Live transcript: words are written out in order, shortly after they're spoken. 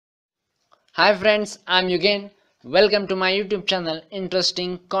Hi friends, I'm Yugen. Welcome to my YouTube channel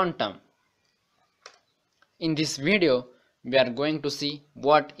Interesting Quantum. In this video, we are going to see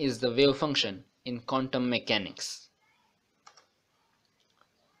what is the wave function in quantum mechanics.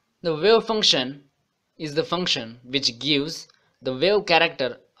 The wave function is the function which gives the wave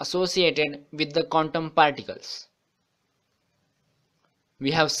character associated with the quantum particles.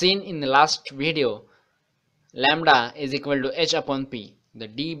 We have seen in the last video lambda is equal to h upon p, the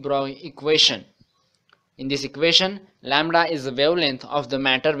de Broglie equation. In this equation, lambda is the wavelength of the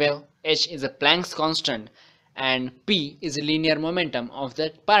matter wave, h is a Planck's constant, and p is the linear momentum of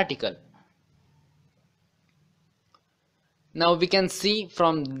the particle. Now we can see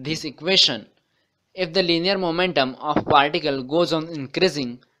from this equation, if the linear momentum of particle goes on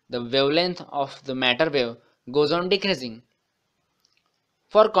increasing, the wavelength of the matter wave goes on decreasing.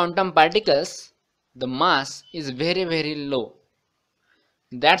 For quantum particles, the mass is very low.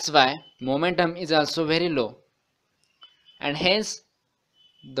 That's why momentum is also very low, and hence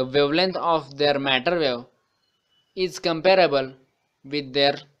the wavelength of their matter wave is comparable with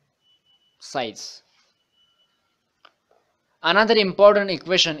their size. Another important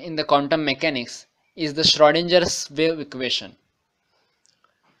equation in the quantum mechanics is the Schrodinger's wave equation.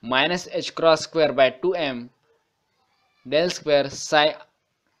 Minus h cross square by 2m del square psi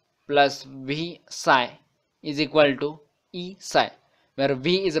plus v psi is equal to E psi, where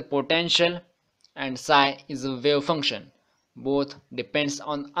v is a potential and psi is a wave function. Both depends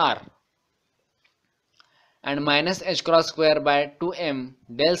on r. And minus h cross square by 2m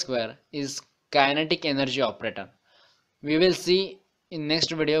del square is kinetic energy operator. We will see in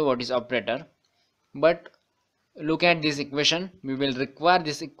next video what is operator, but look at this equation. We will require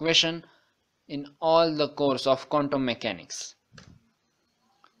this equation in all the course of quantum mechanics.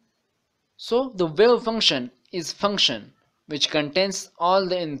 So the wave function is function which contains all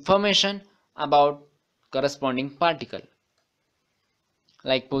the information about corresponding particle,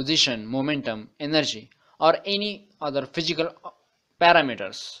 like position, momentum, energy, or any other physical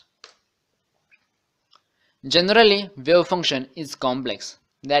parameters. Generally, wave function is complex,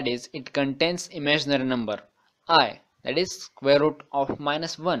 that is, it contains imaginary number I, that is square root of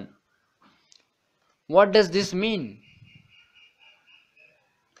minus 1. What does this mean?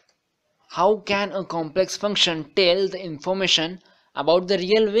 How can a complex function tell the information about the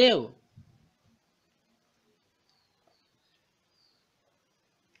real wave?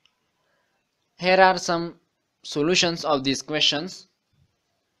 Here are some solutions of these questions.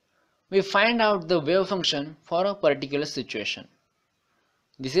 We find out the wave function for a particular situation.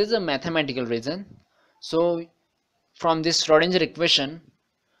 This is a mathematical reason. So from this Schrodinger equation,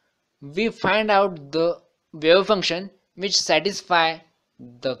 we find out the wave function which satisfy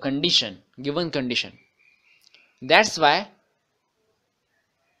the given condition. That's why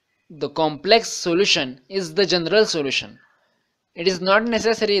the complex solution is the general solution. It is not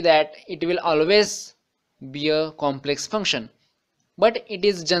necessary that it will always be a complex function, but it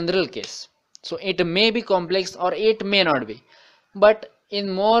is general case. So it may be complex or it may not be, but in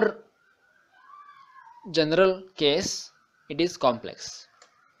more general case it is complex.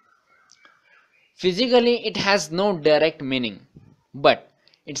 Physically it has no direct meaning, but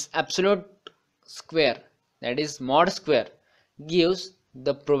its absolute square, that is mod square, gives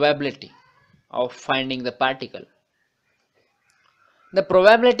the probability of finding the particle. The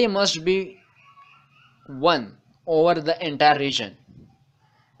probability must be 1 over the entire region,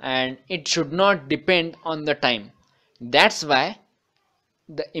 and it should not depend on the time. That's why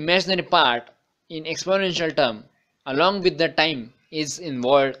the imaginary part in exponential term along with the time is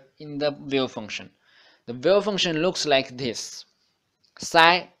involved in the wave function. The wave function looks like this.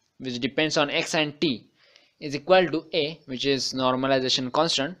 Psi, which depends on x and t, is equal to a, which is normalization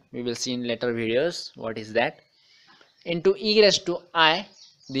constant. We will see in later videos what is that, into e raised to I,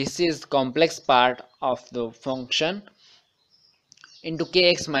 this is complex part of the function, into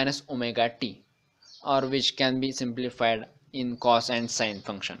kx minus omega t, or which can be simplified in cos and sine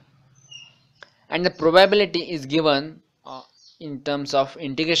function. And the probability is given in terms of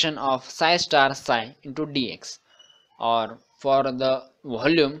integration of psi star psi into dx, or for the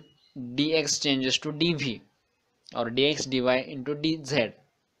volume dx changes to dv or dx dy into dz.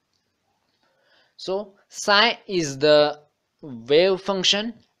 So psi is the wave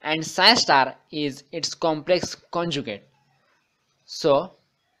function and psi star is its complex conjugate. So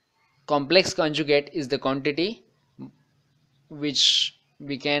complex conjugate is the quantity which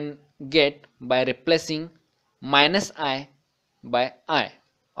we can get by replacing minus I by I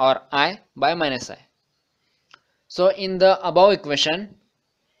or I by minus I. So in the above equation,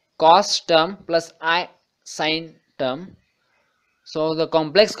 cos term plus I sin term, So the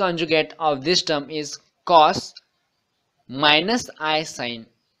complex conjugate of this term is cos minus I sin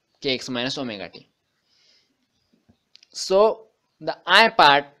kx minus omega t. So the I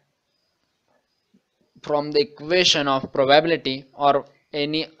part from the equation of probability or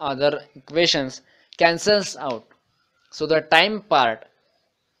any other equations cancels out. So the time part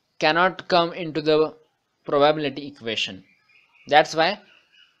cannot come into the probability equation. That's why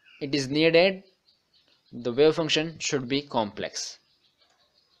it is needed the wave function should be complex.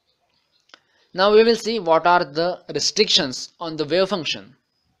 Now we will see what are the restrictions on the wave function.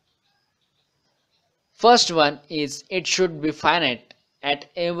 First one is it should be finite at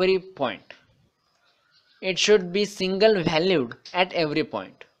every point. It should be single valued at every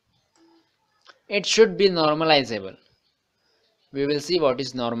point. It should be normalizable. We will see what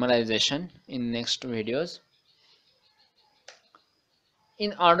is normalization in next videos.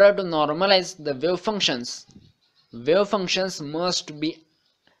 In order to normalize the wave functions must be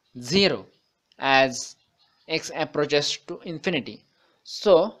 0 as x approaches to infinity.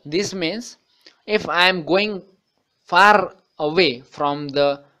 So this means if I am going far away from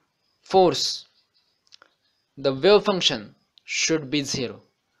the force, the wave function should be 0.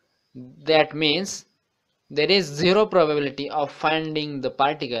 That means there is 0 probability of finding the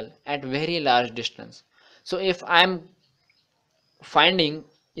particle at very large distance. So if I am finding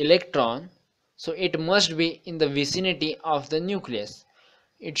electron, so it must be in the vicinity of the nucleus.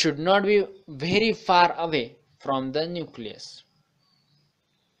 It should not be very far away from the nucleus.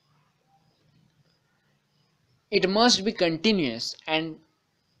 It must be continuous and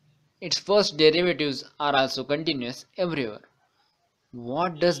its first derivatives are also continuous everywhere.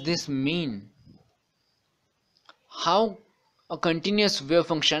 What does this mean? How a continuous wave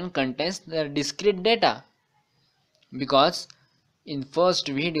function contains the discrete data? Because in first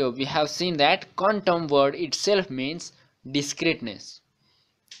video we have seen that quantum word itself means discreteness.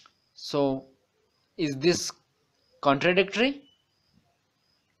 So is this contradictory?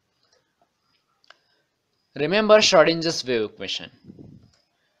 Remember Schrodinger's wave equation.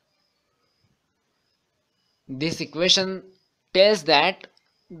 This equation tells that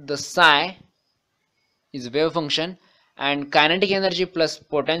the psi is wave function and kinetic energy plus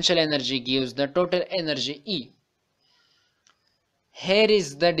potential energy gives the total energy E. Here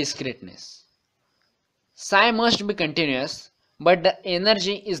is the discreteness. Psi must be continuous, but the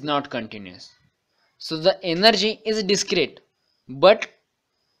energy is not continuous. So the energy is discrete, but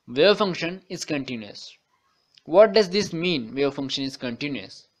wave function is continuous. What does this mean, wave function is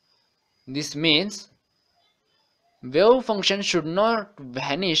continuous? This means wave function should not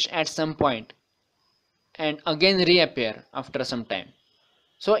vanish at some point and again reappear after some time.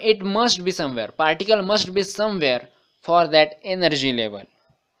 So it must be somewhere, particle must be somewhere for that energy level.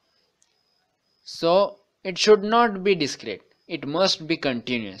 So it should not be discrete, it must be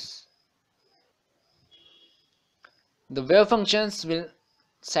continuous. The wave functions will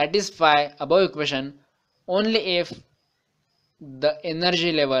satisfy above equation only if the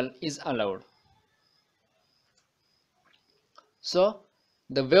energy level is allowed. So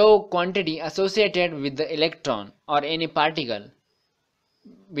the wave quantity associated with the electron or any particle,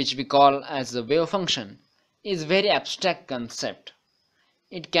 which we call as the wave function, is very abstract concept.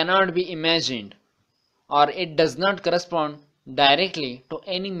 It cannot be imagined, or it does not correspond directly to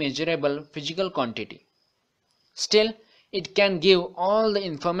any measurable physical quantity. Still, it can give all the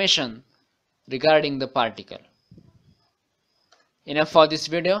information regarding the particle. Enough for this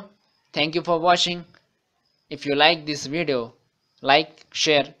video. Thank you for watching. If you like this video, like,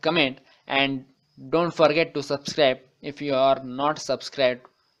 share, comment, and don't forget to subscribe if you are not subscribed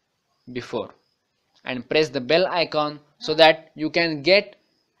before, and press the bell icon so that you can get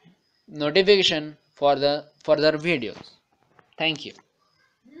notification for the further videos. Thank you.